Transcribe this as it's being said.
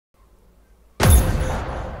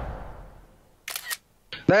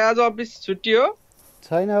दाइ आज अफिस छुट्टी हो?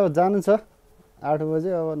 छैन अब जानु छ 8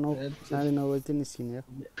 बजे अब 9 9:30 बजे निस्किने हो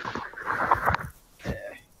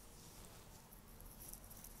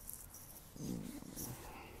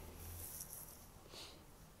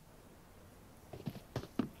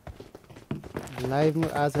लाइभ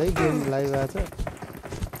आज है गेम लाइभ आज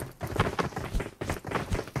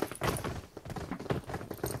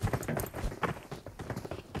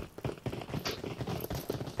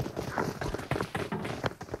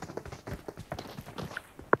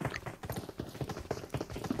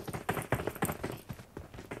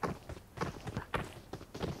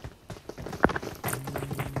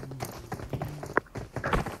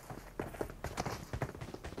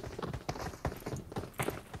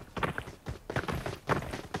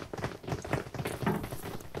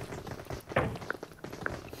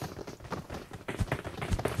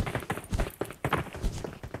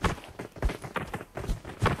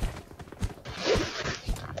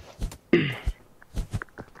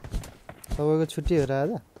सबैको छुट्टी हो र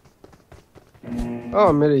आज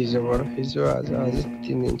मेरो हिजोबाट हिजो आज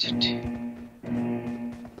 3 दिन छुट्टी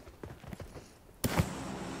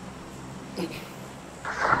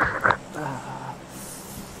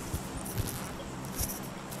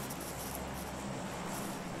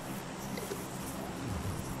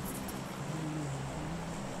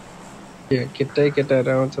केटा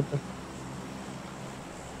आउँछ त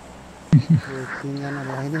 3 जना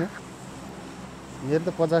लाइन हो मेरो त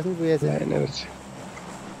 50 नि पुगेछ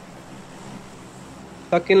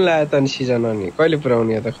सकिन लाग्यो त नि सिजन अनि कहिले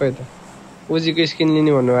पुराउने त खै त उजीको स्किन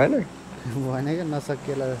लिने भन्नु भएन भनेको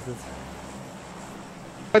नसकिएला जस्तो छ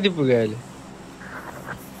कति पुग्यो अहिले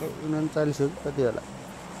 39 हो कति होला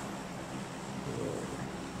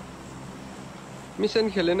मिसन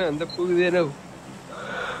खेलेन भने त पुग्दैनौ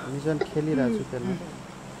मिसन खेलिरहेको छु खेल्न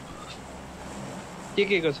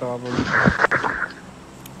के को छ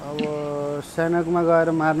अब सैनकमा गएर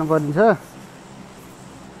मार्नु पर्ने छ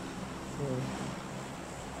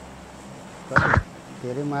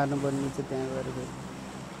धेरै मार्नु पर्ने छ त्यहाँ गएर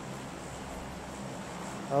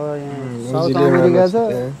अब यहाँ साउथ अमेरिका छ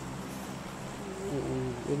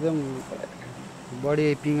एकदम बढी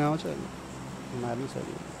पिङ आउँछ मार्नु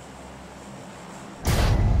सक्यो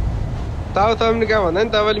साउथ अमेरिका भन्दा नि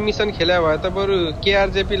तपाईँले मिसन खेल्या भए त बरु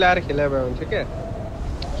केआरजेपी लाएर खेल्या भए हुन्थ्यो क्या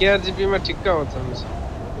केआरजेपी मा ठिक्क आउँछ मिसन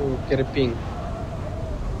के अरे पिङ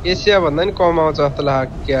एसिया भन्दा नि कम आउँछ जस्तो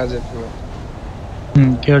लाग्छ केआरजेपी मा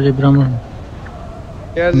केआरजेपी राम्रो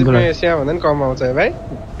केआरजेपी एसिया भन्दा नि कम आउँछ है भाइ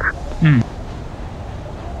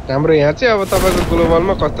हाम्रो यहाँ चाहिँ अब तपाईको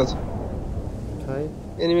ग्लोबलमा कस्तो छ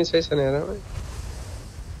एनिमी छैन हेर भाइ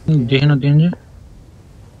देखिन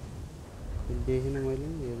मैले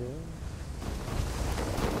हेरेँ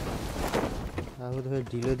आफू त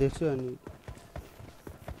ढिलो देख्छु अनि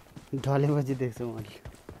ढलेपछि देख्छु मैले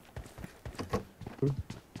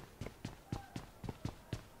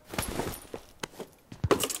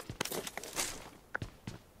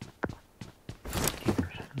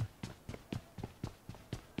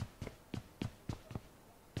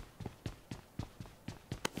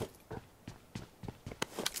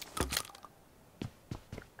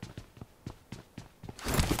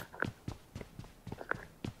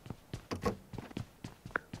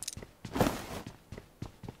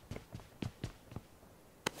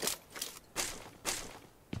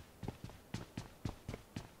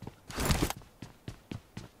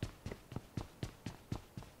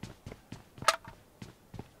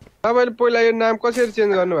तपाईले पहिला यो नाम कसरी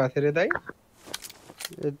चेन्ज गर्नु भएको थियो रे दाइ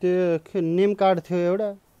त्यो नेम कार्ड थियो एउटा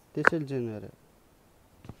त्यसैले चेन्ज गरे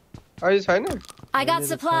अहिले छैन I got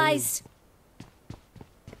supplies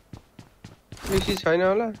पिसी छैन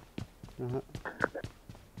होला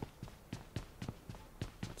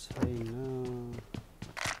छैन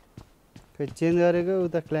खै चेन्ज गरेको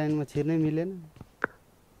उता क्लाइन्टमा छिर्नै मिलेन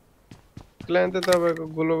क्लाइन्ट त तपाईको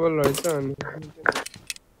ग्लोबल रहेछ अनि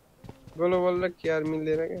ग्लोबल र केआर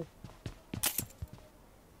मिल्दैन के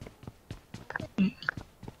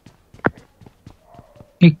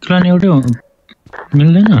एक क्लान एउटै हो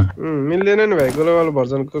मिल्दैन मिल्दैन नि भाइ ग्लोबल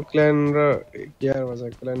भर्जनको क्लान र केआर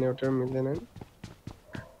भर्जनको क्लान एउटै मिल्दैन नि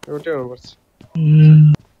एउटै हुनुपर्छ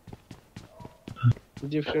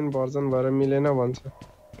डिफरेन्ट भर्जन भएर मिलेन भन्छ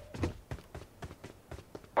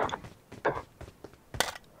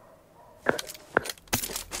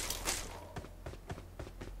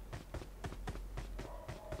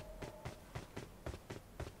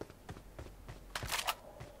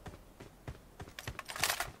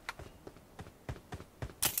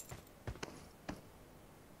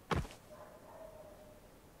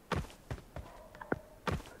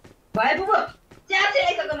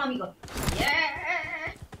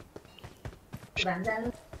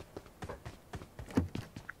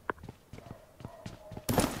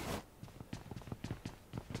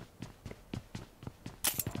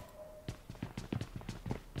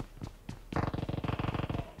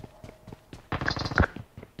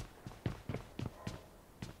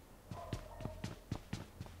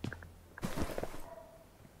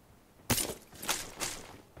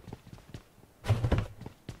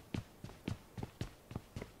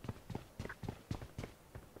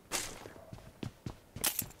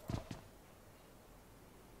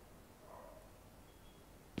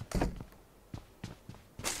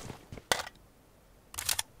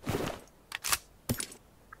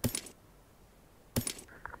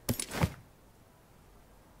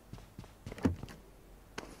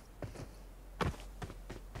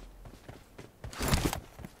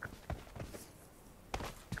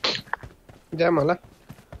जा मला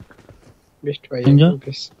बेस्ट भाई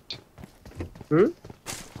बेस्ट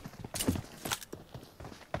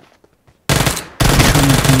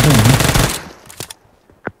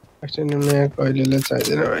एक्चुअली मैं कहिलेले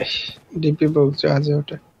चाहिदैन भाइ डीपी बोक्छु आज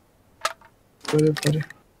एउटा परे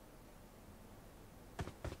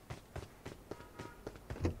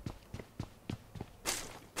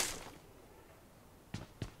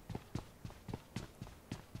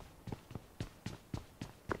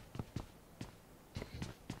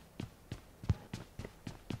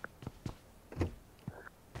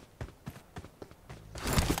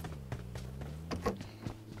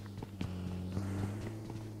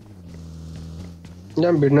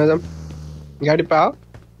जाम भिड्न जाम गाडी पाओ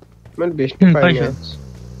मैले बेस्ट पाइने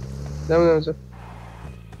जाम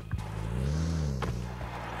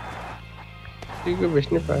ठीक है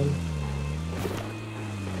बेस्ट नहीं पाएंगे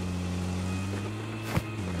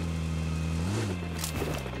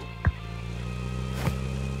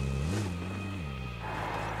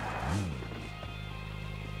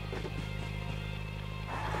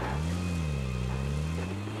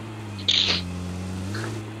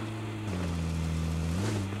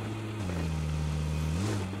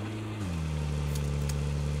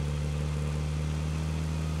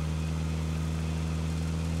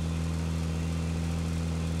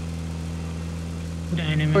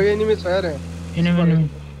कोई एनिमी छ यार एनिमी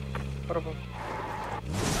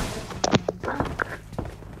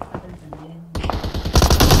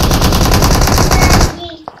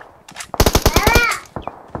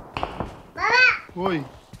ओइ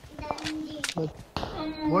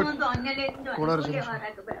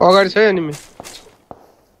अगाडि छ एनिमी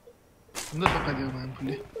हुन सक्छ दियो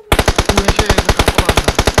मान्छेले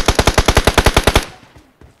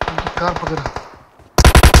कार पकड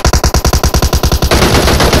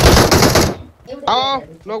आओ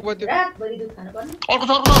लोग बत्यो अर्को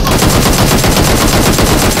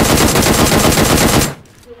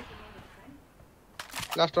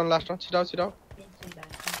लास्ट वन छिटाउ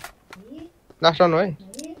लास्ट वन है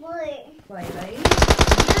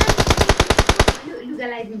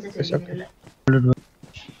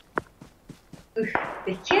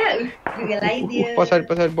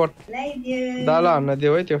पछाडि बट दाला हान्न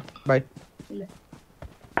दियो है त्यो भाइ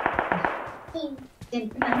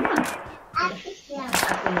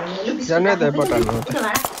जाने दे बट हाल्नु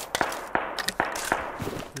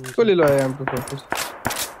कसले लयो हाम्रो फोकस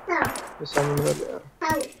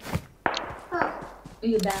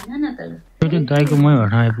त्यो दाइको मै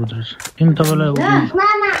हटाए आइपुग्दैछ किन तपाईलाई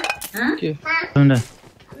के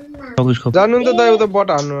फोकस जानु नि त दाइ उता बट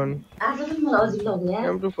हान्नु अनि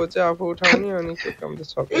हाम्रो फोन चाहिँ आफू उठाउने अनि के काम त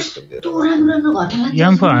सकेछ दिएर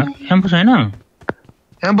एम्पो छैन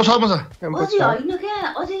एम्पो छ एम्पो छ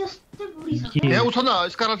यहाँ उठ्न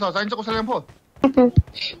स्कार छ चाहिन्छ कसैलाई एम्पो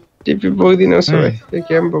टिपी बोक्दिनस् भाइ एक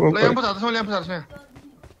एम्पो ल एम्पो छ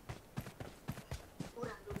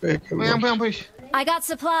एम्पो I got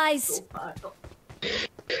supplies.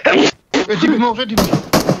 टिपी म उठ्छ टिपी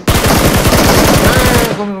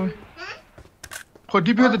खो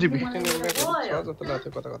टिपी त टिपी छ जस्तो लाग्छ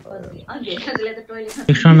कता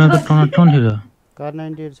एक्सटर्नल त टन थियो कार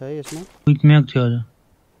 98 छ है यसमा क्विक म्याग थियो अझ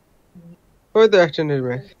ओइ त एक्सटेन्डेड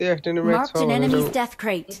म्याग त्यो extended म्याग Marked an enemy's death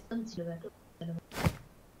crate.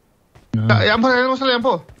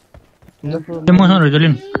 एम्पो त्यो मसँग रहेछ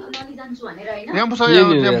लिन एम्पो छ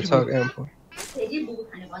एम्पो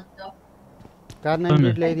कार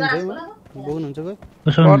 98 ल्याइदिन्छ है म बोक्नुहुन्छ कोही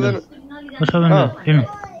कसो लिन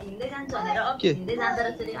के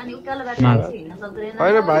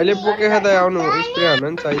हैन भाइले बोकेछ त आउनु स्प्रे हान्न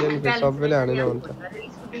नि चाहियो नि सबैले हानेन हुन्छ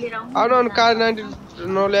आउनु कार 90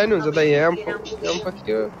 नल्याए नि हुन्छ त यहाँ एम्पो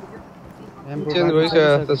थियो चेन्ज भइसक्यो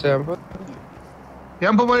जस्तो छ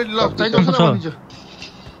एम्पो मैले ल चाहिन्छ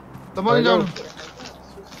त मैले जाऊ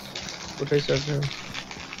उठाइसक्यो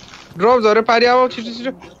ड्रप झरे पारि आऊ छिटो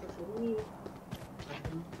छिटो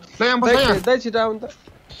ल एम्फो छ यहाँ दाइ छिटो आउनु त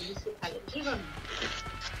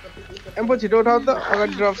एम्फो छिटो उठाउ त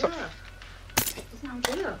अगाडि ड्रप छ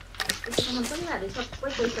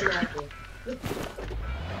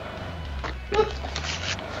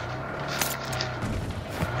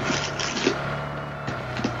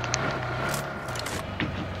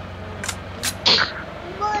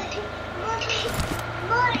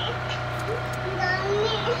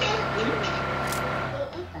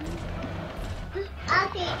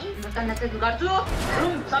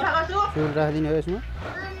फ्युल राखिदिने हो यसमा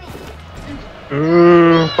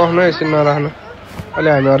पख्न यसो नराख्नु अहिले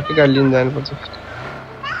हामी अर्कै गाडी लिन जानुपर्छ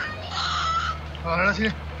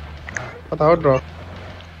कता हो ड्रप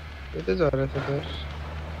यतै झरेछ त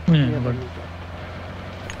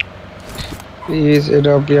प्लिज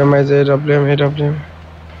AWM आइज AWM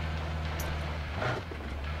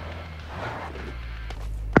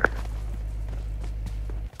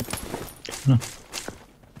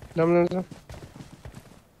Dam.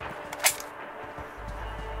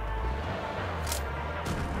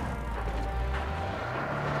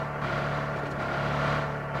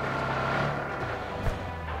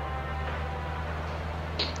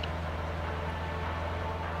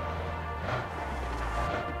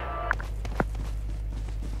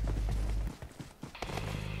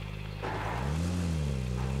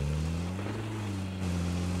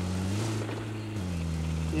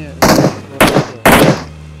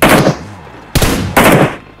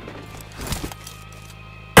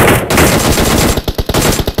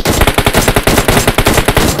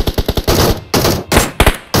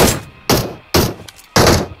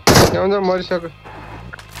 Onde eu moro, chega.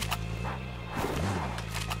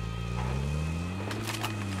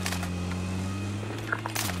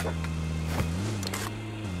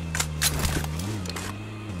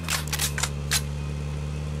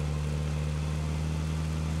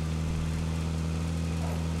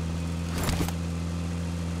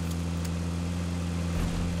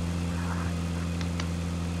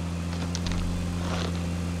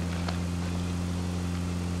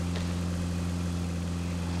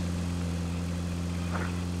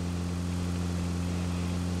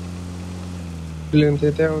 Cliente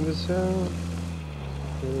até onde se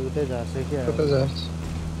उतै झार्छ के कता जान्छ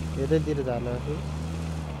यतैतिर झार्ला हो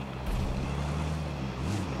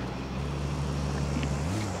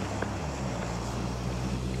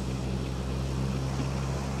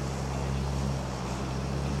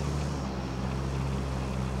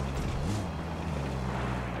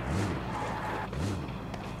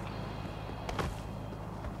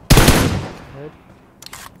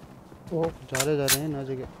ओ झारे जा रहे हैं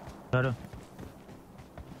नजिक झारो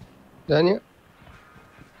जानिए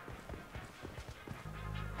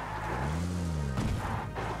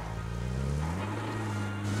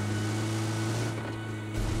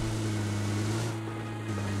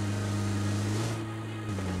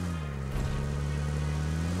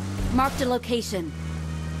Marked a location.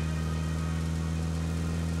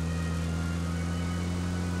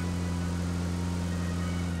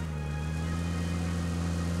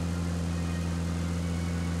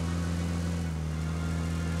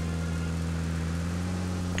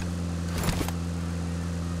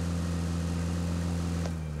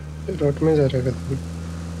 रोड में जा रहा है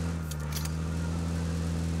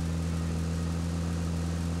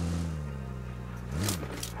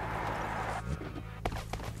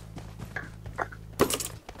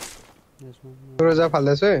गुरुजा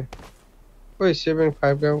फाल्दैछ है ओइ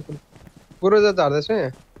 75 ग्राम गुरुजा झार्दैछ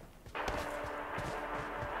यहाँ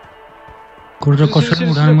गुरुजा कसरी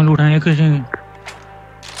उठाने मैले उठाएँ एकैछिन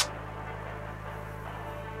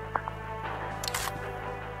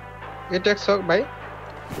एटेक्स छ भाइ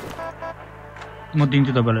म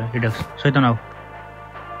दिन्छु तपाईलाई एटेक्स शैतान आऊ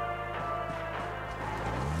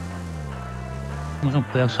मसँग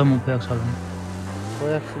प्याक्स छ म प्याक्स हाल्नु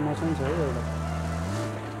प्याक्स मसँग छ है एउटा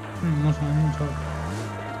मसँग छ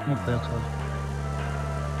म प्याक्स हाल्छु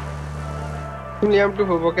तिमीले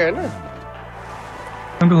M2 बोके हैन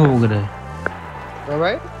M2 बोकेर हो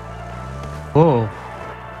भाइ हो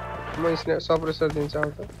म स्ने सप्रेसर दिन्छ आउ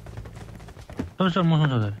त सर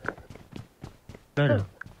मसँग छ सर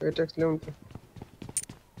एटेक्स ल्याउँ त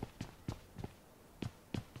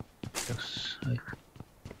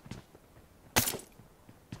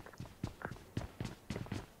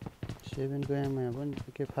सेभेन को एम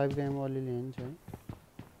पनि के 5 को एम अलिअलि हुन्छ है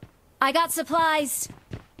I got supplies.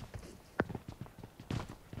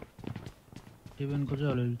 7 को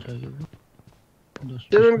चाहिँ अलिअलि चाहियो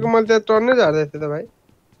 7 को मैले त टर्नै झार्दै थिए त भाइ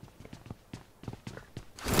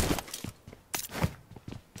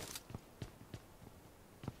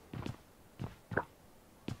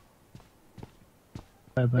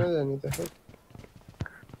बाई बाई जाने त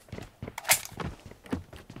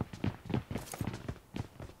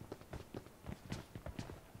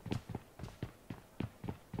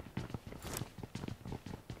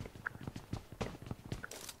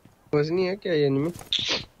खोजनी है क्या ये एनिमी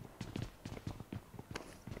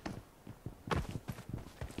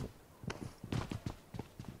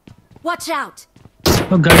Watch out!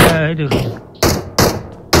 ओ गाडी आयो है त्यो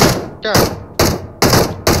क्या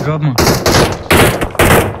ड्रपमा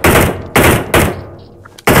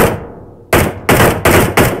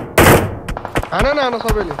आना न आना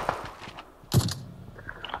सबैले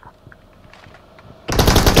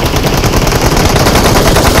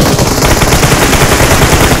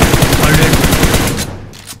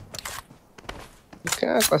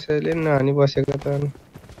कहाँ कसैले नहानी बसेको त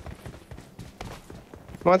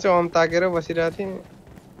म चाहिँ अम ताकेर बसिरहेको थिएँ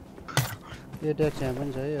यो ट्याक्स यहाँ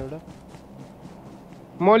पनि छ है एउटा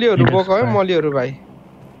मलीहरु बोक है मलीहरु भाइ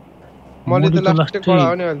मली त लास्टै कडा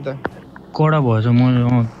हो नि अहिले त कडा भएछ म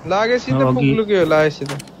लागेपछि त पुग्लुक्यो होला यसै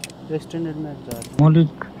त एक्सटेन्डेड म्याच छ मैले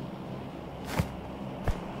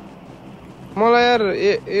मलाई यार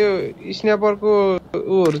यो स्न्यापरको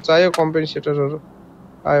उहरु चाहियो कम्पेन्सेटरहरु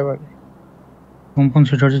आयो भने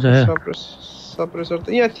कम्पनसेटर चाहिँ चाहियो सप्रेसर त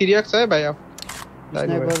यहाँ 3x छ है भाइ अब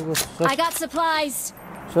स्नाइपरको I got supplies.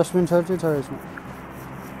 सस्पेन्सर चाहिँ छ यसमा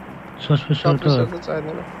सस्पेन्सर त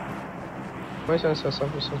चाहिदैन मैसँग छ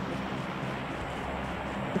सप्रेसर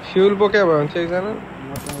फ्युल बोक्या भयो भने एकजना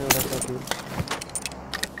मसँग एउटा छ त्यो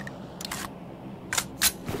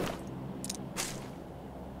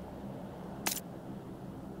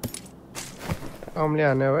अमले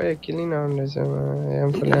हाने भयो किन नआउने चाहिँ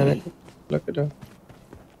एमफले हानेको लकेट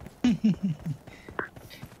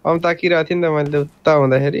अम ताकिरहेको थिएँ नि त मैले उता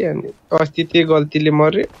हुँदाखेरि अनि अस्ति त्यही गल्तीले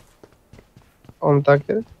मर्यो अम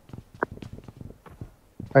ताकेर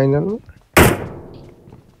फाइनलमा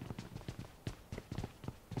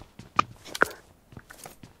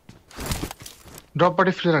ड्रप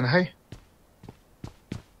पार्टी फ्लेयर है हाय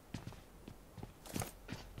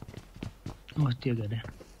अस्ति गरे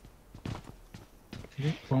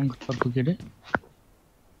पंग अर्को के रे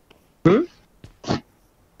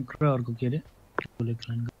अर्को के रे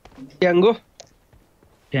ट्याङ्गो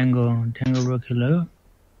ब्रो खेल्यो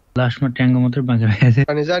लास्टमा ट्याङ्गो मात्रै बाँकी रहेछ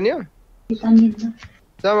अनि जाने हो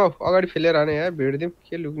जाऊ अगाडि फेलेर हाने यार भिड्दिम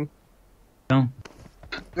के लुक्नु जाऊ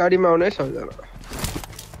गाडीमा आउने है सबैजना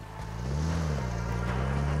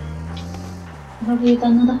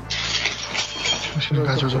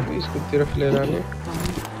स्कुलतिर फेलेर हाने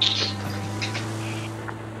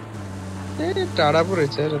ए टाढा पो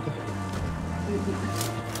रहेछ र त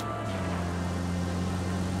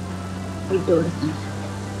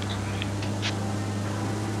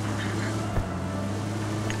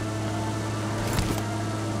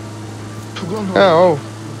कहाँ हौ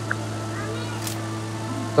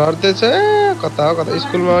झर्दै छ कता हो कता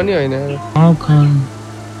स्कुलमा पनि होइन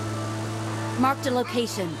Marked a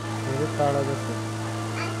location. धेरै टाढा जस्तो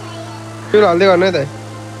फ्युल हाल्दै गर्नु है त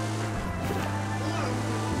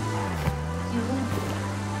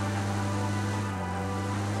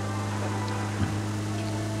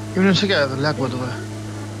युनिट से क्या ल्याक भयो त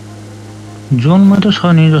जोनमा त छ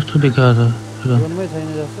नि जस्तो देखाएको छ जोनमै छैन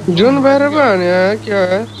जस्तो जुन बाहिर पो हाने क्या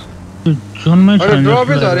यार जोनमै छैन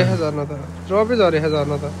ड्रपै झरेछ झर्न त ड्रपै झरेछ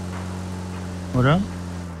झर्न त हो र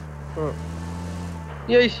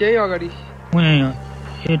यही अगाडि म यहाँ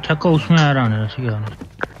ए ठ्याक्क उसमै आएर हानेर छ क्या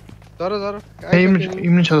झर झर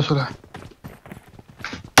युनिट छ जस्तो लाग्यो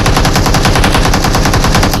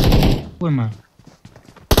कोहीमा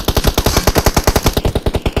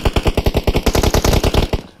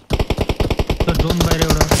जोन बाहिर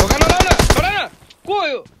एउटा ढोकान लाउन छोरा न को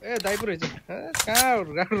हो ए दाइ पो रहेछ कहाँ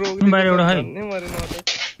रोग बाहिर एउटा है नै मरेन म त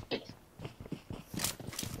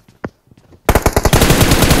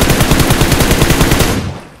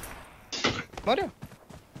मर्यो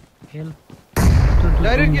हेल्प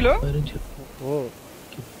डाइरेक्ट किल हो हो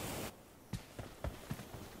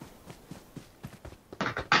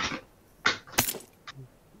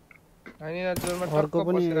अनि जोनमा अर्को टक्क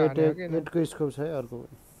पनि बसेर हान्यो के एटको स्कोप छ है अर्को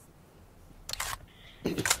पनि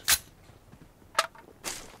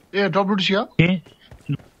ए ड्रप लुट छिया ए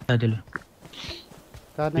त्यसले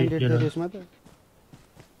कार 98 त्यसमा त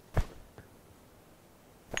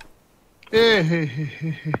ए हे हे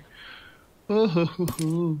हे ओहो हो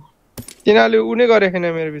तिनीहरूले उनी गरेको छैन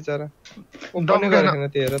मेरो बिचारा उनी गरेको छैन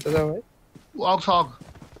त्यो हेर त जाऊ है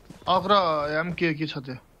अग र एम के छ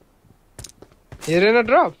त्यो हेरेन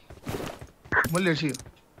ड्रप मैले हेर्छु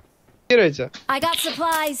के रहेछ I got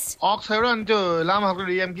supplies. अग छ एउटा अनि त्यो लामा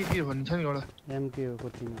खालको एम के भन्छ नि एउटा एम के हो को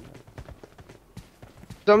थिन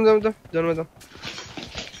जम जन्म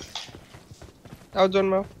आउ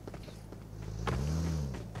जोनमा आउ।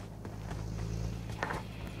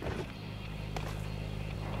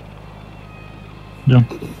 जाऊ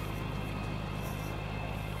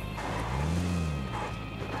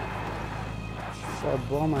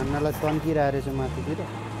बम हान्नलाई तन्किरहेको रहेछ माथितिर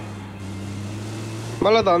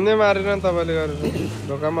मलाई धन्दै मारेन नि तपाईँले गरेर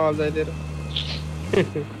ढोकामा अल्झाइदिएर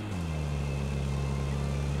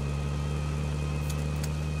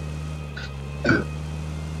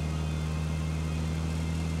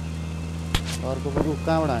अर्को पनि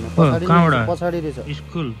कहाँबाट हान्यो पछाडि रहेछ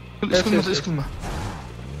स्कुल स्कुलमा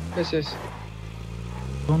यस यस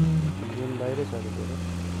जुन बाहिरै छ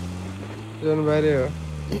जोन बाहिरै हो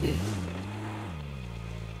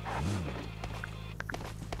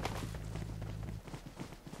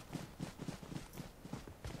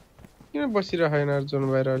किन बसिरहेन जोन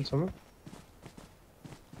बाहिर अहिलेसम्म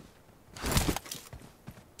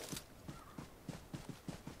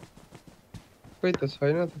कोही त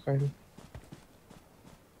छैन त कहीँ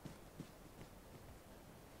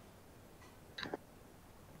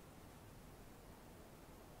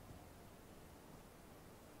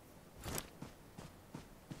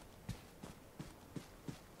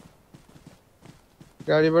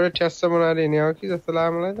गाडीबाट ठ्यास्स बनाएर हिँड्ने हो कि जस्तो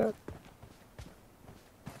लाग्यो मलाई त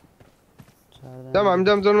जाम हामी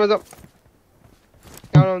जाम जोनमा जाम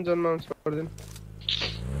कहाँ जोनमा छोडिदिनु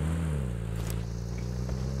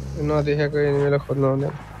नदेखेको एनिमीलाई खोज्नु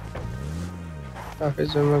हुँदैन आफै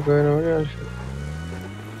जोनमा गएर भने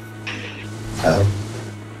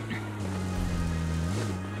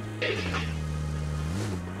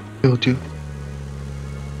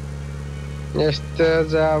यस्तो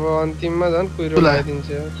अब अन्तिममा झन् कुहिरो लगाइदिन्छ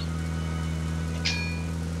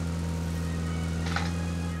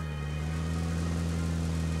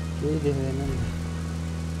केही देख्दैन नि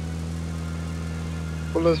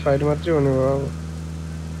क्लोज फाइट मात्रै हुने भयो अब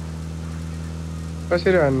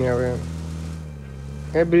कसरी हान्ने अब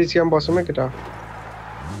यहाँ ब्रिज क्याम्प बसौँ है केटा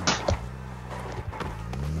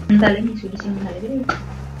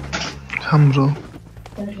हाम्रो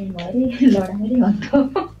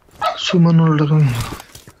सुमन उल्टा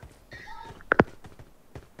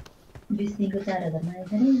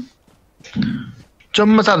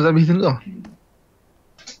जम्मा 4000 20 दिनको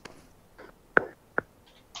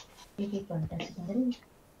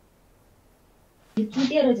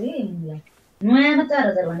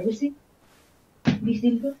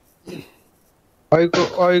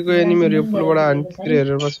अहिलेको एनिमीहरू यो पुलबाट हान्ने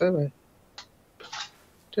हेरेर बस्छ है भाइ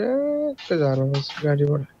ट्याक्क झार्नु पर्छ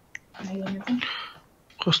गाडीबाट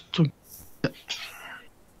कस्तो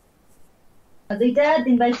दुईटा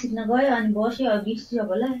दिन बाइक सिक्न गयो अनि बस्यो अब बिर्सियो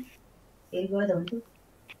होला फेरि गयो त हुन्छ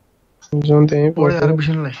जोन त्यही पढे आएर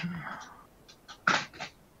बिर्सिनलाई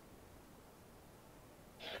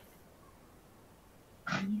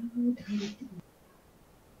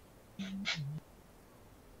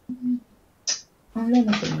अनलाइन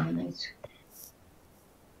खेल्न छु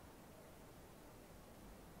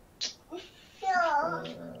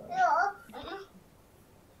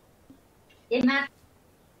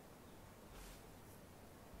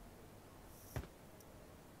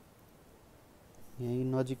यही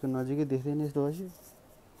नजिकको नजिकै देख्दैन यस्तो भएपछि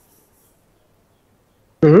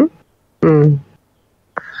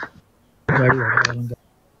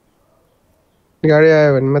गाडी आयो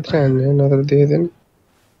भने मात्रै हान्ने नत्र देख्दैन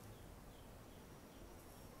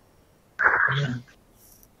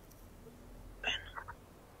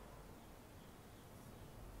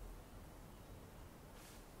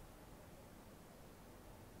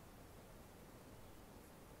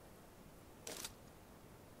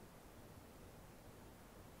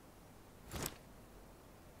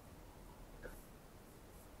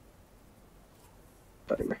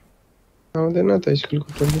आउँदैन त स्कुलको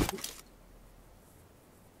टोली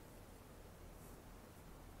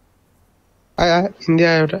आयो इन्डिया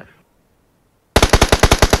आयो एउटा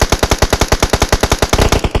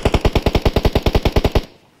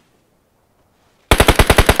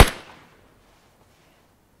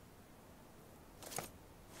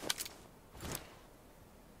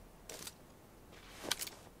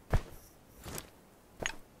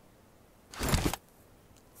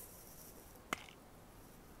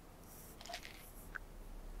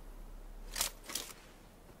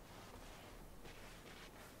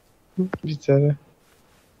बिचारा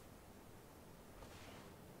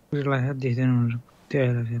उनीहरूलाई देख्दैन त्यो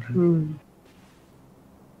आएर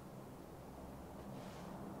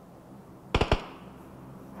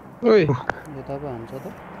ओइ यता पो हान्छ त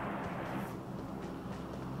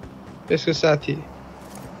यसको साथी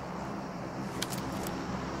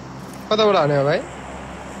कताबाट हान्यो भाइ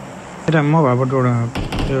म भएबाट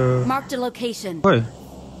Marked a location. ओइ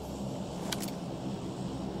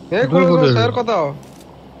ए क्लोज सर कता हो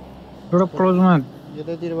एउटा क्लोजमा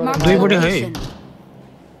यतातिरबाट Marked a दुईपट्टि है location.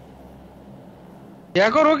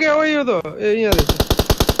 यहाँको रोक्यो हो यो त ए यहाँ रहेछ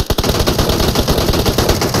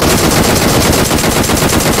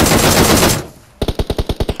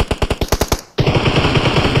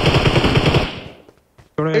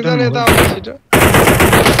एउटा एकजना यता यता आउँछ छिटो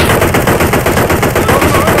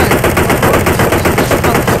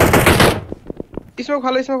स्मोक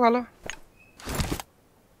फालो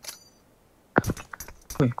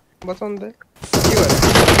खोइ बचाउनु त के भयो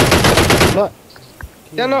ल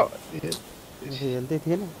त्यहाँ न हेल्दै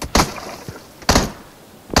थिएन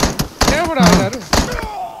त्यहाँबाट आउनाहरू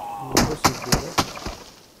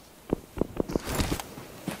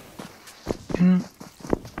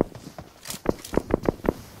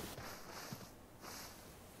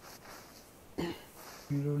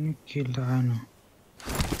मेरो नि किल त आएन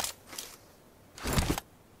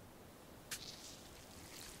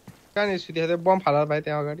कहाँनिर सुत्या थियो बम फाला भाइ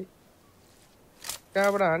त्यहाँ अगाडि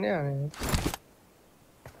कहाँबाट हाने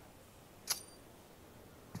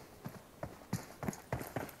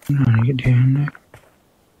कि ध्यान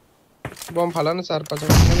बम फाला न 4-5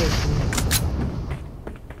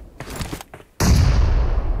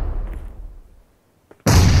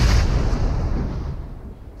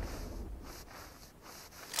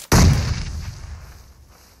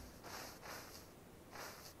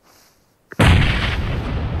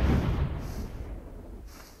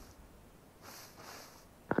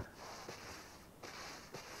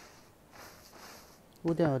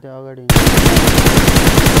 उ त्यहाँ हो त्यहाँ अगाडि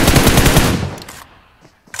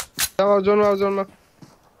जोनमा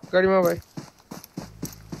गाडीमा भाइ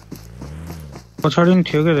पछाडि नि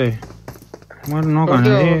थियो के रे मैले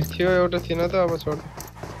नखाने थियो एउटा थिएन त अब छोड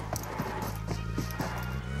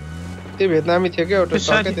त्यो भेटनामी थियो के एउटा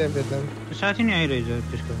सके त्यहाँ भेटनामी साथी नि आइरहेछ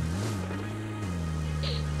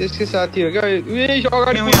त्यसकै साथी हो क्या उही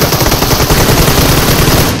अगाडि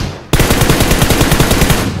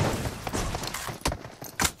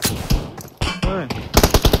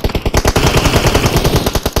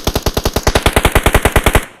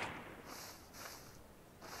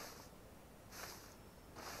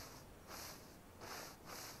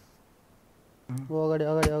ओ अगाडि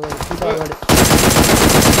सिधा अगाडि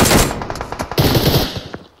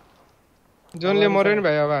जोनले मर्यो नि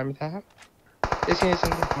भाइ अब हामी थाहा एकछिन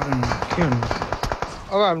के गर्नु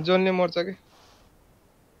अब हामी जोनले मर्छ के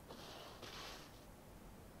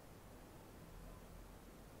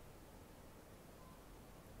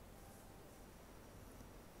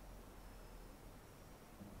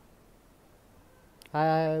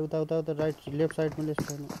आए उता राइट लेफ्ट साइडमा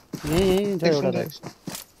यहीँ छ एउटा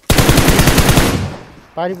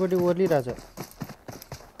पारिपट्टि ओर्लिरहेछ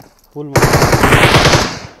पुलमा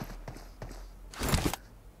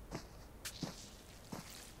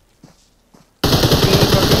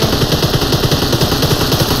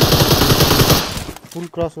पुल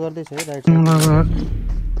क्रस गर्दैछ है राइट साइड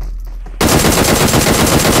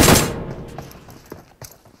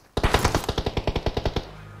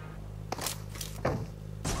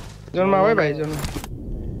जोनमा आऊ है भाइ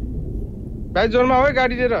जोनमा आऊ है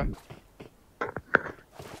गाडी लिएर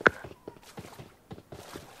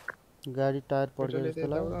गाडी टायर पड्छ जस्तो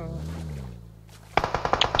लाग्यो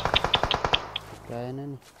भएन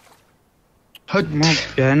नि म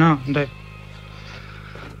भ्याएन दाइ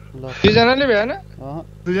ल दुईजनाले भएन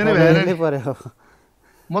दुईजना भ्याएर नि पर्यो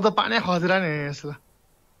म त पानी खसेर नि यसो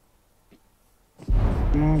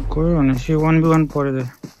म गयो भनेपछि 1v1 पर्यो दाइ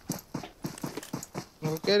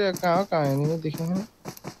के रे कहाँ है देखेन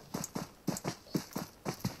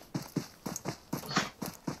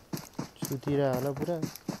सुतिरा होला पुरा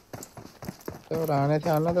एउटा हाने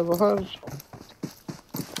थियो हान्न त भर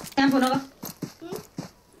टेम्पो नग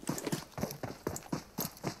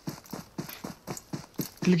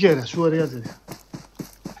क्लिकेर सुअर याद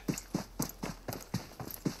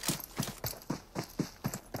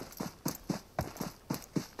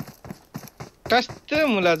कस्तो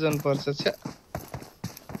मुला जोन पर्छ छ्या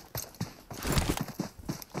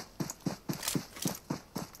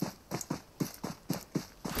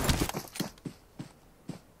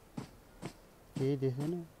केही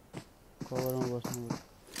देखेन कभरमा बस्नु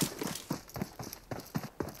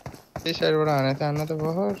त्यही साइडबाट हाने थियो हान्न त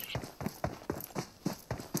भर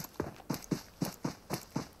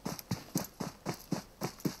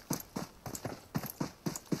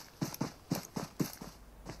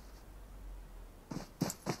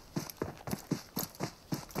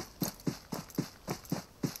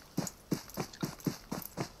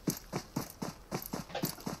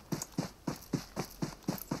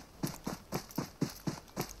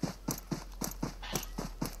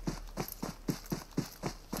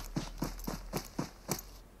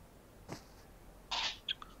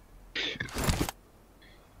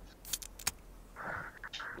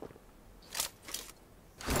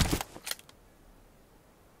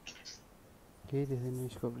केही देख्दैन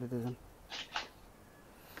स्कोपले त झन्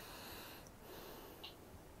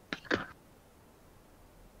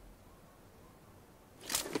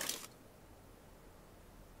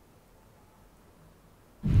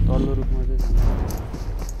तल्लो रुखमा चाहिँ जान्छ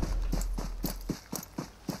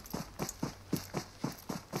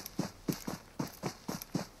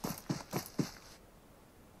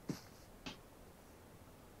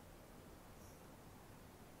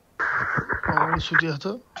सुतिया त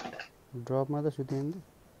ड्रपमा त सुत्यो नि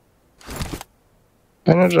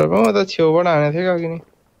हैन ड्रपमा त छेउबाट हानेको थियो अघि नै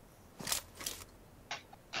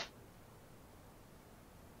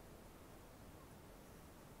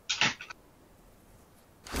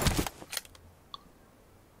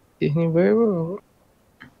केही भयो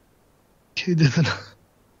केही देख्दैन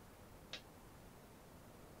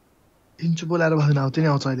इन्चु बोलाएर भएन आउँथ्यो नि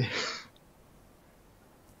आउँछ अहिले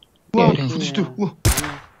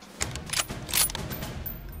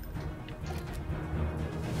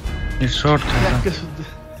शॉट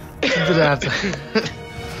था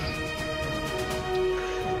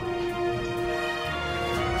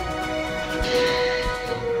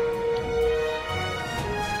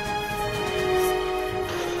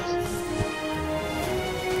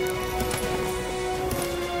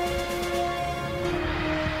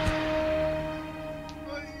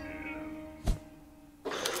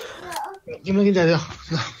Gimana kita ya?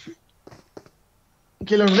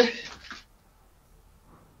 Kilo nih?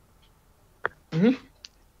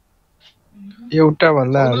 एउटा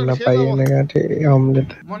भन्दा हाल्न पाइएन गाठे अमलेट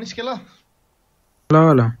मनिस के ल ल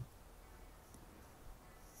ल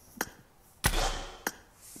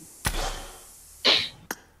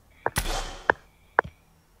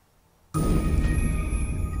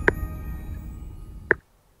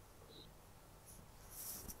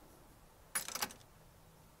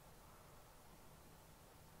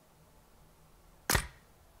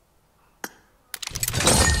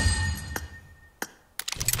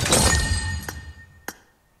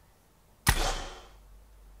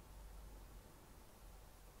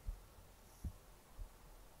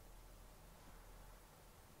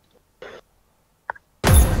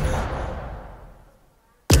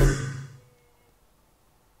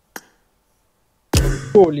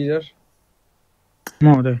को लिडर म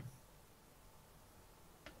हुँदै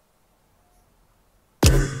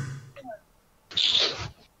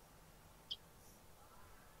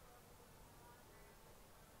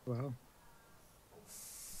वाओ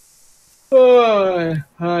हाय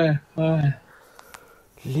हाय हाय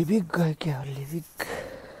लिभिक गयो क्या लिभिक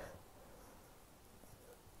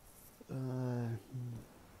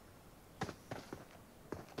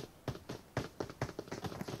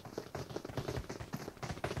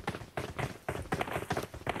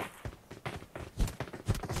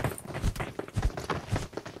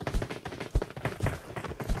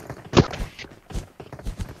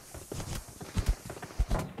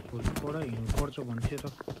पर्छ भन्थे त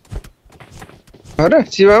अरे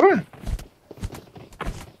शिवाबा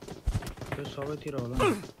त्यो सबैतिर होला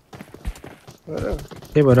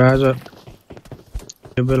त्यही भएर आज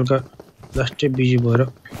यो बेलुका लास्टै बिजी भएर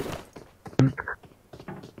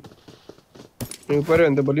यो पर्यो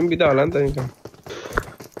भने त भोलि पनि बिदा होला नि त नि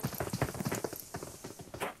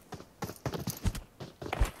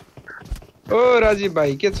ओ राजीव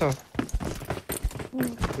भाइ के छ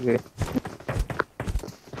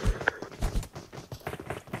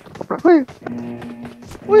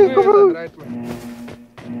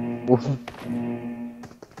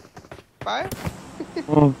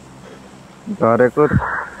गरेको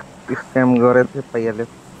स्क्याम गरेथे पहिला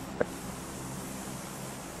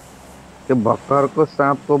त्यो भक्करको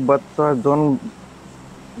साँपको बच्चा जोन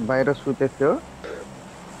बाहिर सुतेको थियो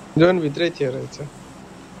जोन भित्रै थियो रहेछ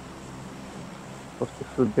कस्तो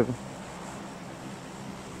सुतेको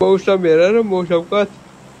मौसम हेरेर मौसम कत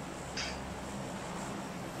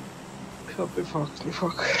सबै फक नि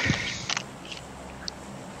फक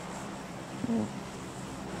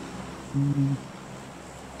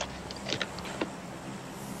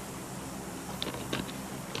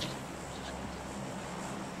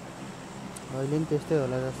अहिले नि त्यस्तै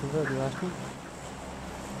होला जस्तो छ लास्टमा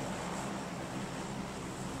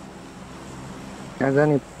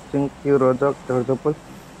जानी चिङ्की रोजक झर्झोपल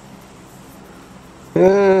ए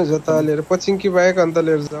जता लिएर पछिङ्की बाहेक अन्त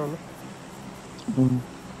लिएर जाऊ न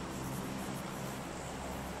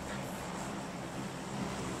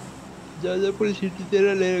जाजपुर सिटीतिर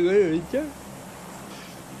लिएर गयो हुन्छ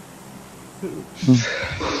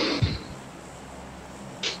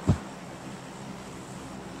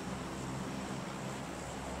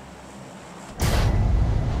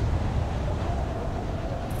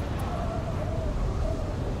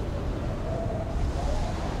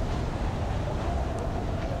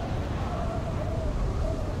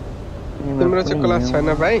तिम्रो चाहिँ क्लास छैन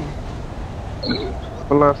भाइ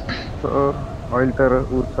क्लास अहिले तर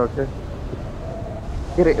उ छ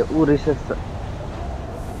के रे उ रिसर्च छ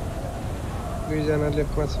दुई जना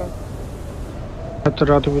लेफ्टमा छ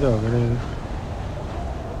रातो बिरा हो गरे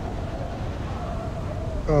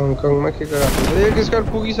हङकङमा के गरिरहेको एक स्क्वाड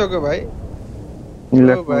पुगिसक्यो भाइ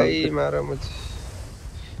ओ भाइ मार म त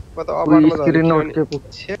अपार्टमा स्क्रिन नोट के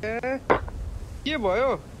के भयो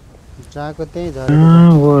जाको त्यही झरे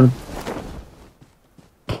वर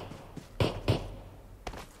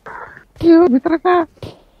यो भित्र का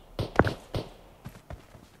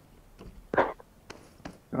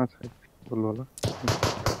अच्छा बोल होला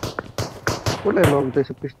कोले लग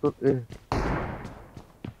त्यसो पिस्तोल ए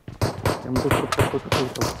हम तो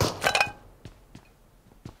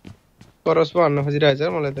करस पो हान्न खोजिरहेछ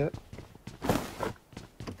मलाई त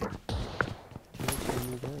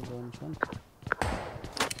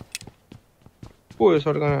को यो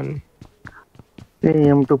सर्कन हान्ने ए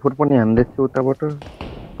M24 पनि हान्दै थियो उताबाट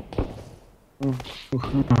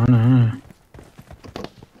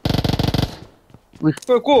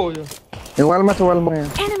को हो यो वालमा छ वालमा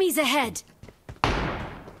Enemies ahead.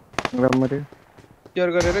 वालमा रे केयर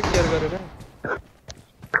गरेर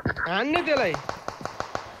हान्ने त्यसलाई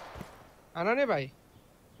हान नि भाइ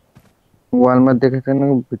वालमा देखेको छैन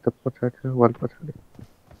भित्र पछाडि छ वाल पछाडि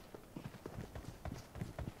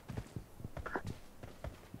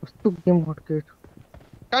कस्तो गेम हट्के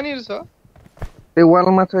कहाँनिर छ त्यो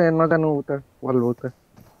वालमा छ नजानु उता वाल उता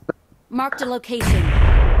Marked a location.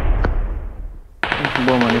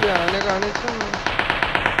 बम हाने हानेको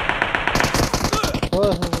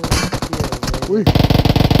उइ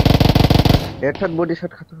हेडशट बडी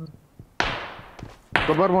शट खाछ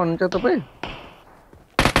कभरमा हुनुहुन्छ तपाई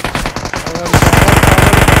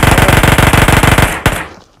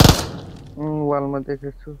वालमा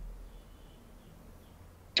देखेको छु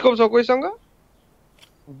स्कोप छ कोहीसँग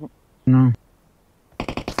न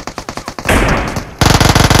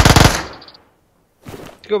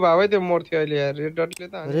को भाइ त्यो मर्थ्यो अहिले यार रेड डटले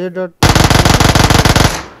त रेड डट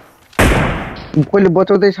कोले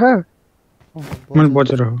बचाउँदै छ मैले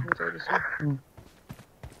बचेर हो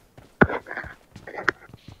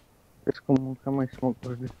त्यसको मुखमा स्मोक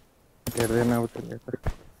गर्दै हेर्दैन अब त्यसले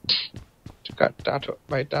त टाठो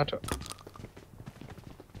भाइ टाठो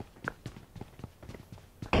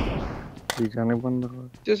बिजानै बन्द गर्यो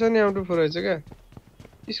त्यसो नि आउट फोर रहेछ क्या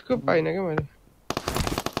स्कोप पाइन क्या मैले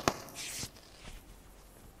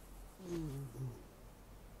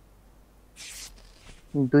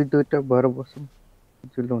दुईटा भएर बसौँ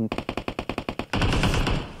जुलो हुन्छ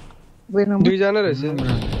दुईजना रहेछ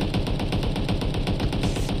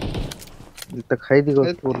त खाइदिएको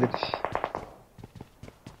चोरले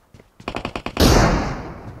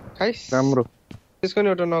खाइस राम्रो त्यसको नि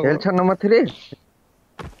एउटा नगो हेल्छ नम्बर 3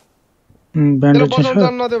 ब्यान्डेज छ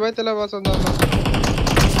बचाउन नदियो भाइ त्यसलाई बचाउन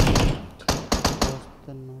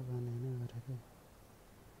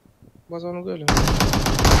बचाउनु गयो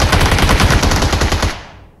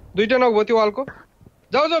दुईटा नग भयो त्यो वालको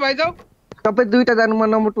जाऊ भाइ जाऊ सबै दुईटा जानु म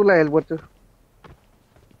नम्बर 2 लाई हेल्प गर्छु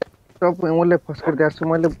सबै उले फस्कर दिएको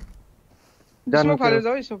मैले जानु फालेर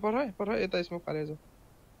जाऊ यसो पर यता यसमा फालेर जाऊ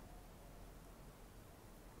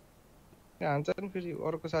यहाँ हान्छ नि फेरि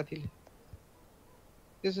अर्को साथीले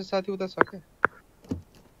त्यसो साथी उता छ क्या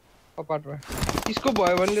अपार्टमा इसको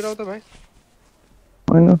भयो भने लिएर आऊ त भाइ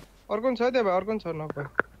हैन अर्को छ त्यहाँ भाइ अर्को छ नको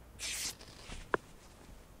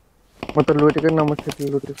म त लुटेको नम्बर 3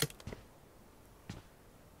 लुटेको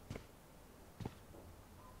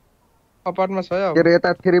अपार्टमा छ यार के रे यता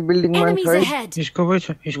 3 बिल्डिङ मा Enemies छ ahead. इसको पनि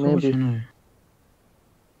छैन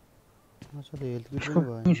मसले हेल्थ किट इसको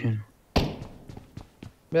पनि पनि छैन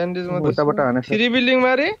ब्यान्डेज मा उताबाट हाने 3 बिल्डिङ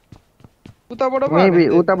मा रे उताबाट पो मेबी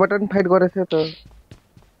उताबाट नि फाइट गरेछ त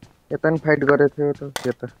यता नि फाइट गरेछ त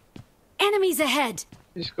यता Enemies ahead.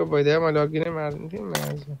 इसको भइदियो मैले अघि नै मार्दिन्थे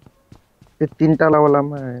मार्छ त्यो 3 तला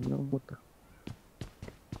वालामा हेर्नु म त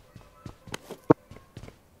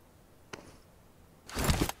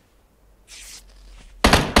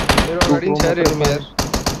मेरो अगाडि छ रे यार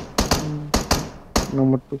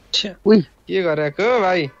नम्बर 2 उइ के गरेको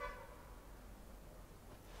भाइ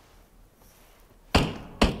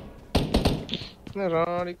न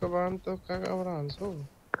राडीको बाम त कहाँबाट हान्छौ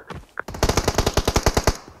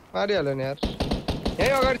मारिहाल्यो नि यार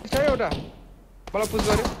यही अगाडि छ एउटा मलाई पुश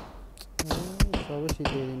गर्यो सबै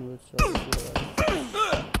सिधाइदिनु पर्छ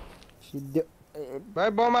सिध्यो भाइ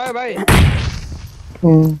बम आयो भाइ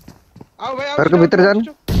आऊ भाइ आऊ घरको भित्र जानु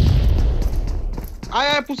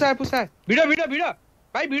आयो पुसायो भिड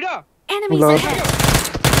भाइ भिड Enemies ahead.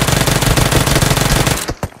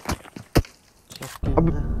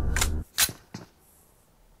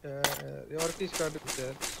 ये और किस कार्ड पे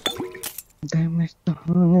यार डैमेज तो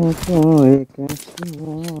होने को एक ऐसी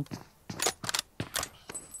हो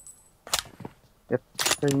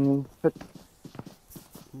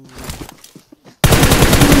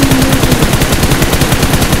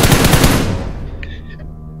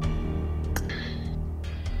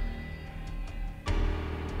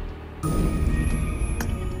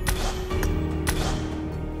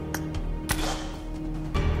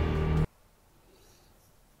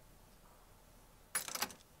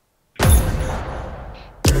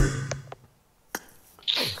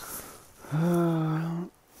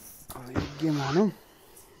नहीं एक गेम हानौँ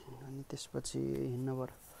अनि त्यसपछि हिँड्न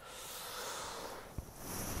पर्यो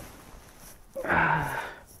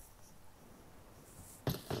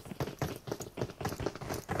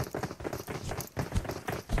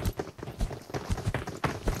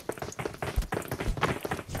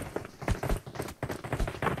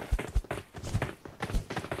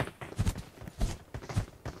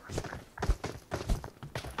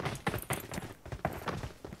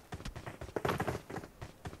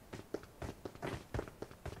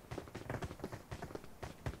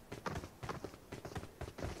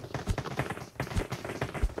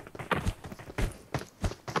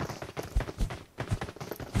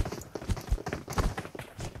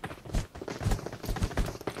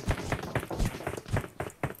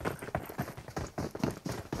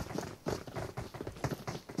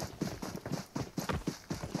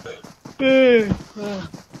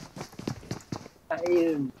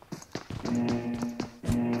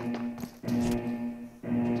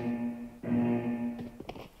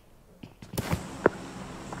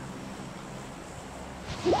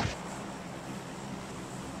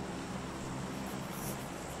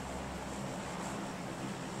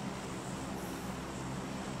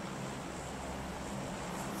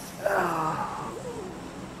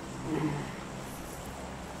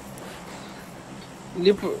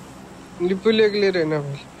लिपु लेगले रहना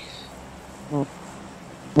भाई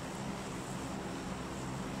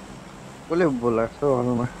बोले बोला सो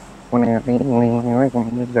हलमा कुनै नहीं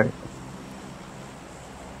कुनै गरे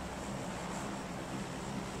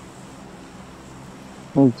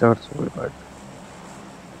चर्च बोले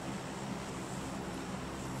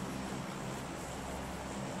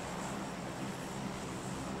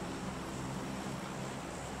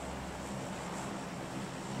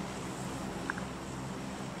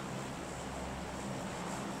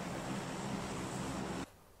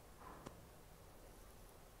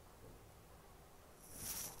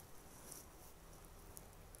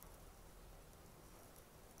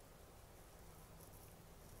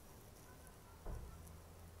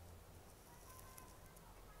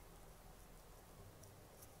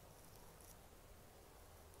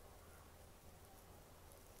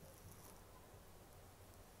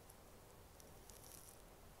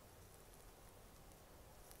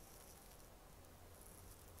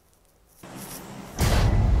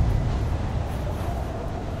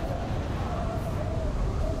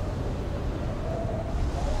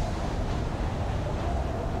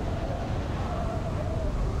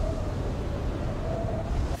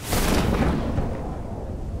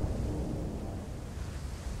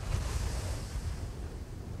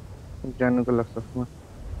जानुको लाग्छ म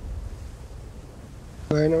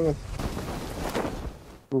भएन म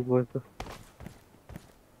गयो त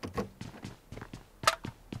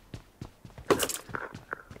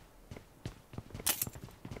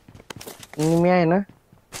इनमे आएन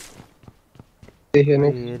देखेन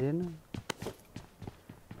हेरेन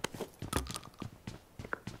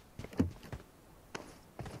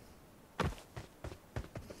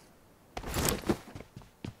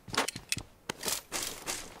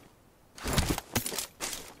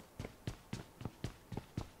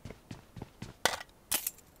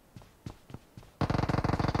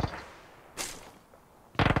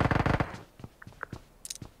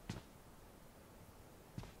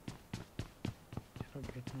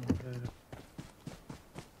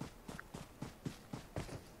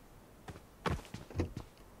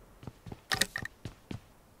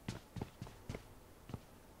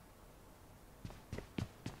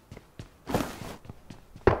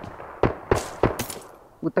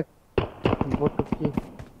उता बोटो के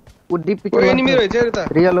उडी ओ पिछे एनिमी रहेछ अरे त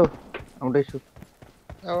रियलो आउँदैछु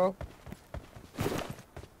अब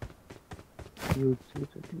यो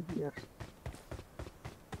चाहिँ यार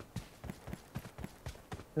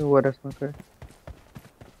वरसमा गए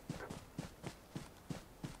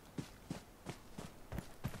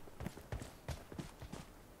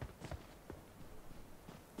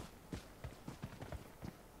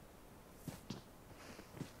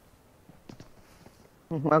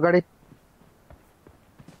अगाडि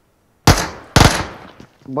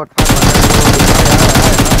बट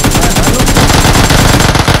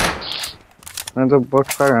फायर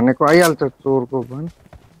बट फायर हानेको आइहाल्छ चोरको भन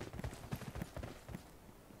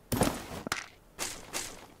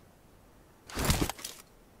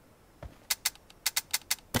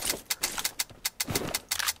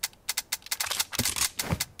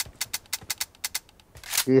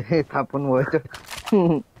ए थापन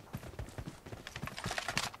भएछ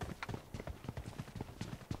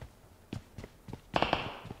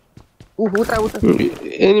उता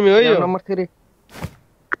एनिमी हो यो नम्बर 3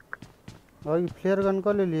 अघि फ्लेयर गन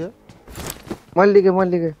कसले लियो मैले लिएँ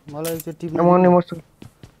मलाई चाहिँ टिम नम्बर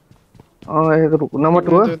नम्बर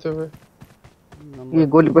 2 हो यो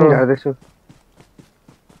गोली पनि झार्दैछु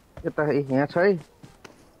यता यहाँ छ है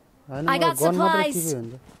हैन I got गन मात्र supplies. टिपे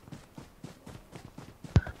हुन्छ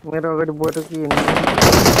मेरो अगाडि बट कि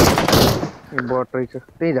बट रहेछ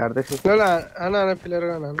त्यही झार्दैछु ल आना प्लेयर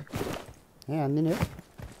गर्न आना हे हान्दिने हो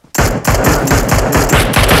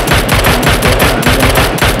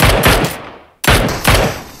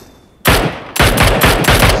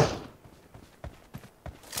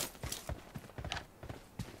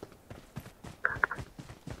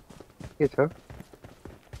के छ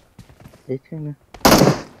एकछिन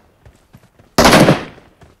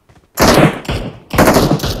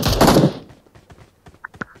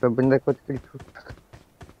सबभन्दा कति छु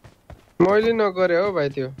मैले नगरे हो भाइ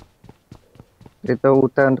त्यो ये त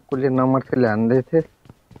उता कुले नम्बर 3 हान्दै थिए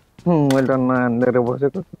मैले त नहान्देर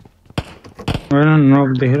बसेको होइन नक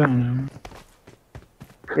देखेर हाने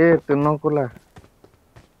ए त्यो नकुला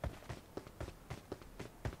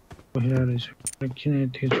पहिला रहेछ किन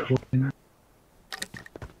यति छोड्दैन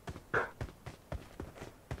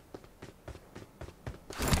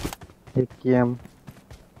एक केम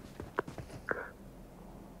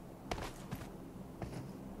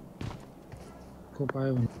को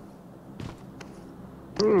पायो भने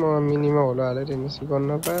म मिनिमा होला हालेर मिस गर्न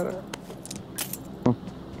पाएर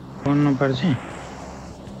गर्न पर्छ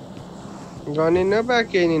गनि नपा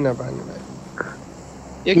केही नि नपाने भाइ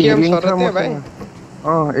एक गेम छ र त्यो भाइ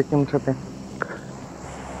एक गेम छ त्यहाँ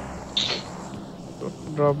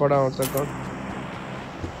ड्रपबाट आउँछ त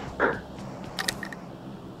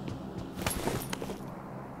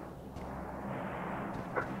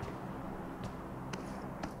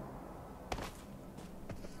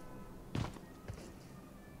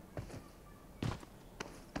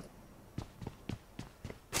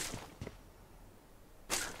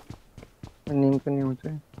निम पनि आउँछ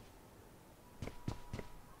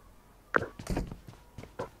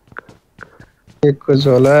एकको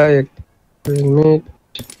झोला एक हेलमेट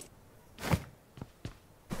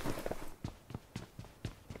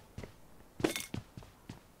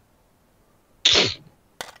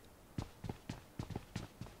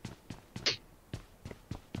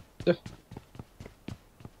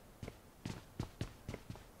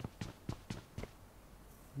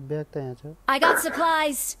ब्याग त यहाँ छ I got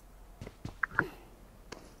supplies.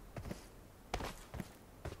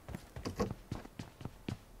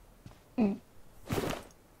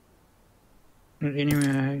 एनिमी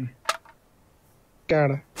आयो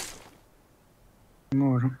काँडा म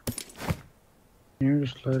हेरौँ एनिमी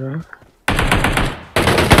जस्तो लगिरहेको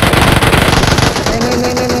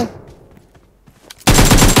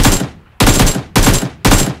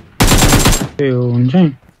त्यही हो हुन्छ नि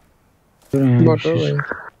बटो भाइ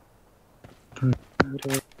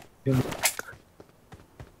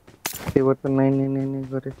त्यहीबाट 999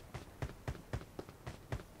 गरे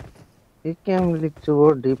एक केम लेख्छु हो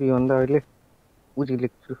डिपी भन्दा अहिले उजी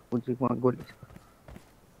लेख्छु उजीमा गोली छ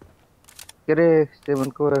के रे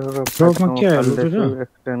 7 को ड्रपमा के हाल्नु त्यो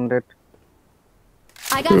extended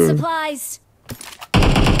I got supplies.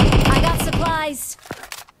 I got supplies.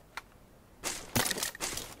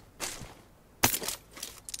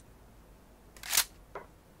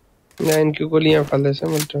 Nine की गोली यहाँ फाल्दैछ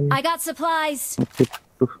मैले I got supplies.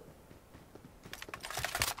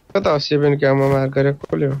 कता हो 7 के आमा मार गरेको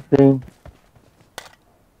कसले हो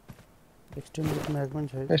एक्सटेन्डेड म्याग पनि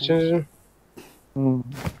छ एक्सटेन्सन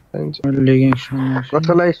मैले लेगेँ एकछिन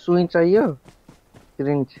कसैलाई सुई चाहियो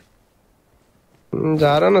सिरिन्ज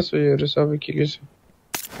झार न सुईहरु सबै के छ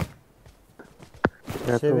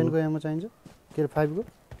 7 को एमो चाहिन्छ के 5 को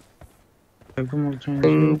एकदम चाहिँ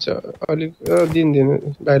हुन्छ अलिक दिन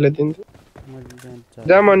भाइलाई दिन मैले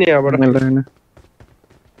जा मनी यहाँबाट मिल्दैन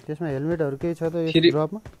त्यसमा हेलमेटहरु केही छ त यो थ्री-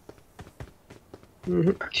 ड्रपमा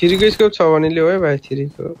 3 को स्कोप छ भने लियो है भाइ 3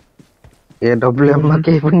 को ए डब्ल्युएम मा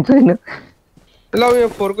केही पनि छैन ल यो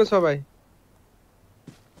 4 को छ भाइ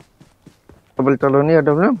डबल चलाउने या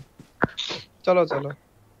डब्ल्युएम चलो चलो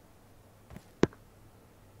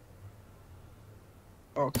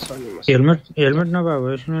छ नि मसँग हेलमेट नभए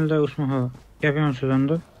भयो सुनिल दाइ उसमा हो क्याफेमा छु जानु त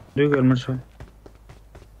दुईको हेलमेट छ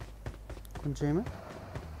कुन चाहिँमा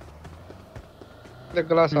त्यो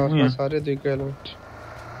ग्लास हाउसमा छ अरे दुईको हेलमेट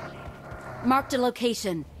Marked a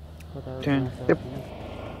location.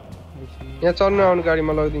 यहाँ चढ्नु आउनु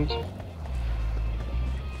गाडीमा लगिदिन्छु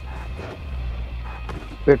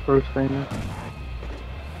पेट्रोल छैन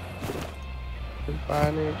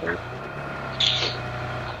पानी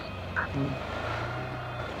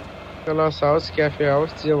ग्लास हाउस क्याफे हाउस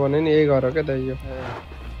जे भने नि यही घर हो क्या दाइ यो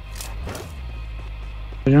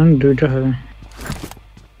जान दुईटा छ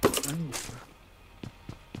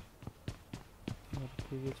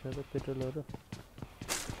के छ त पेट्रोलहरु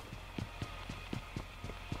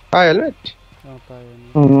पायो हेलमेट पायो नि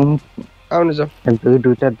आउनु जाऊ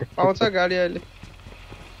दुईटा पाउँछ गाडी अहिले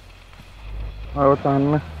अब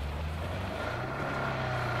तानमा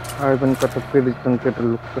आयो पनि कता फेरि पेट्रोल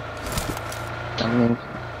लुक्छ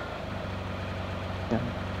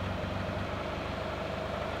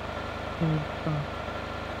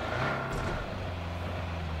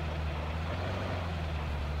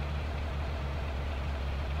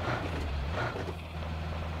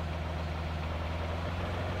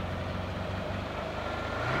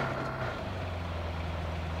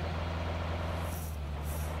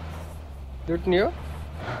लुट्ने हो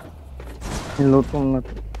लुटौँ न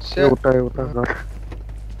एउटा घर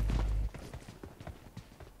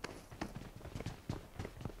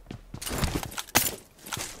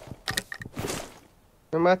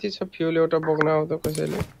माथि छ फ्युल एउटा बोक्न आउँदा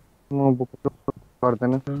कसैले म बोक्नु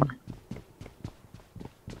पर्दैन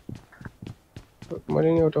मैले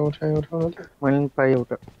नि एउटा उठाएँ उठाउनु त मैले पनि पाएँ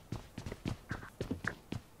एउटा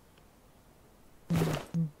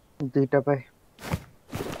दुईटा पाएँ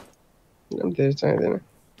धेरै चाहिँदैन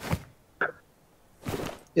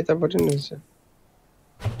यतापट्टि नि रहेछ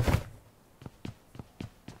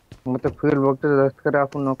म त फ्युल बोक्छु जस्तो गरेर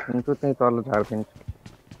आफू नखुन्छु त्यही तल झारिदिन्छु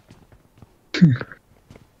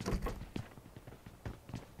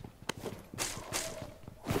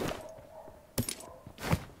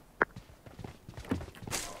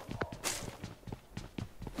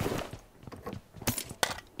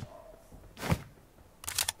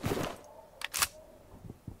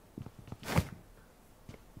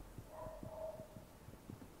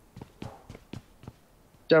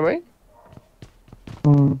जामै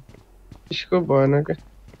इसको भएन क्या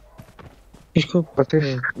इसको कतै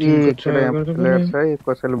प्लेयर छ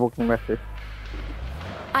कसैले बोक्नु भएको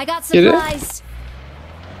I got supplies.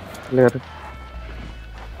 Player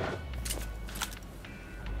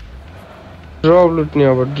drop लुट्ने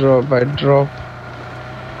अब ड्रप बाइ ड्रप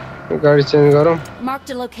गाडी चेन्ज गरौँ Marked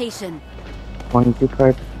a location.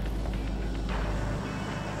 25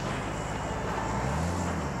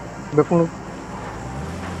 बोक्नु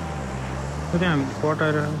त्यहाँ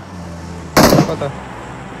पटाएर कता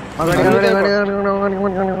Marked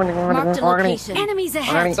a location. Enemies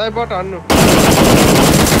ahead. साइबट हान्नु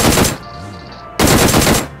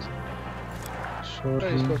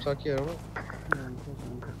यसको छ के हो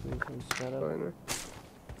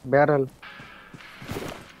ब्यारल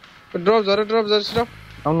ड्रप झरे सिधो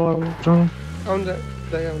आउनु आउनु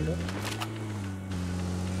जाई आउनु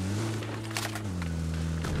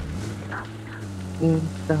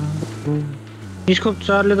स्कोप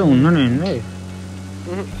 4 ले त हुन्न नि हैन है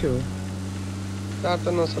के हो चार त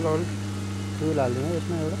नचलाउनु फ्युल हाल्दिनु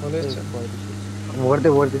यसमा एउटा हुँदैछ भर्दै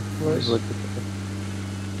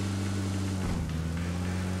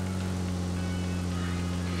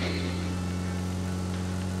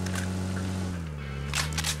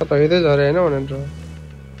कता हिँड्दै झरे हैन भने ड्रप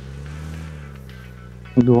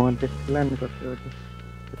धुवा त्यसलाई नि कस्तो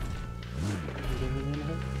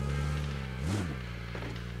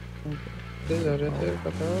झरे थियो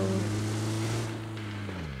कता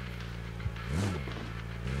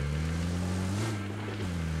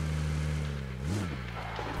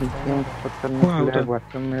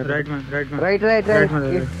राइट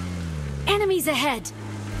Enemies ahead.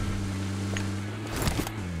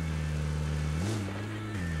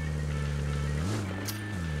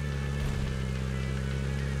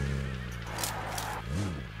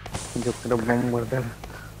 जो करो बम भरता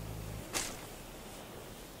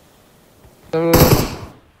दम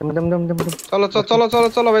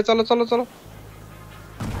चलो भाइ चलो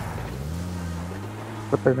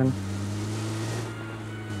कता जाने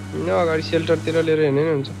न अगाडि सेल्टरतिर लिएर हिँड्ने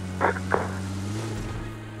हुन्छ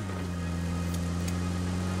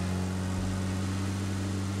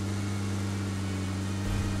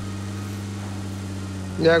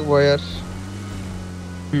याक भयो यार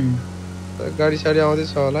गाडी साडी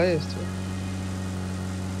आउँदैछ होला है यस्तो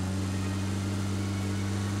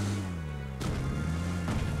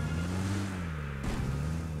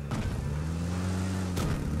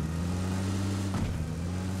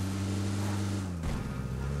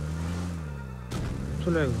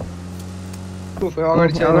कस्तो लाग्यो उफ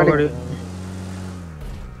अगाडि छ अगाडि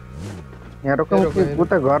यहाँ रोकौँ कि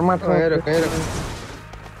उता घरमा छ हेर हेर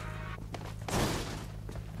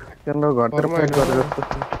तिम्रो घरतिर घरमा फाइट होइन। गरेर जस्तो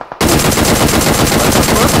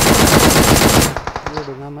यो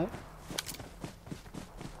ढुङ्गामा है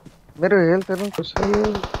मेरो हेल्थहरु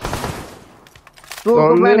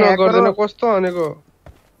गर्दैन गर्दैन कस्तो हानेको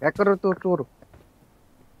ह्याकर त्यो चोर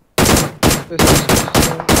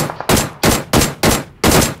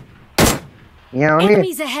यहाँ आउने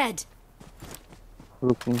Enemies ahead.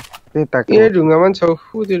 त्यही ताक ए ढुङ्गामा छ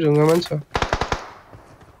उ त्यो ढुङ्गामा छ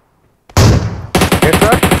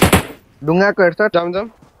हेडसट ढुङ्गाको हेडसट जाम जाम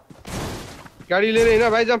गाडी लिएर हिँड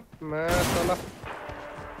भाइ जाम मा तल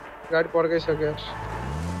गाडी पड्काइसक्यो यार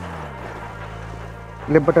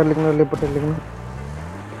लेपटा लेख्नु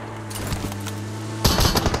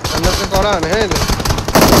अंदर से कौन है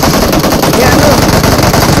ये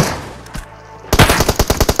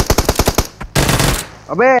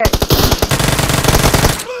अबे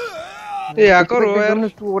हैकर हो यार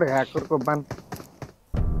चोर हैकर को बन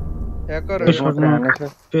हैकर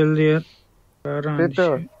फेल दिया त्यही त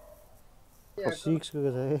 6 को छ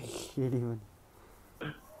है केडी पनि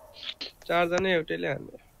चार जना एउटैले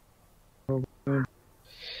हान्ने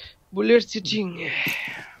बुलेट चिटिङ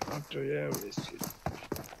अटो यार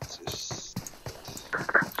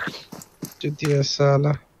चुतिया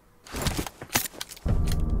साला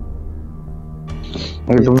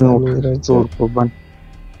एकदम चोर को बन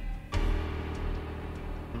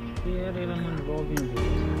यार ये मन लॉगिन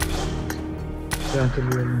क्या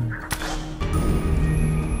चलिए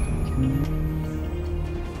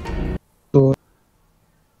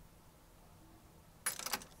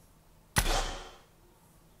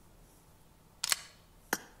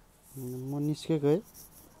म निस्केको है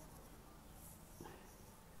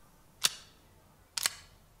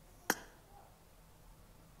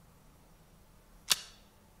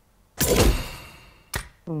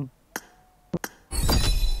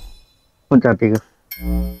कुन जातिको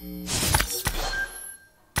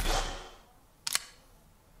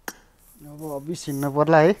अब अबिस हिँड्न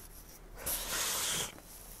पर्ला है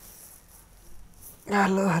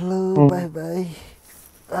हेलो हेलो बाई बाई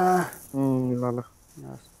ल ल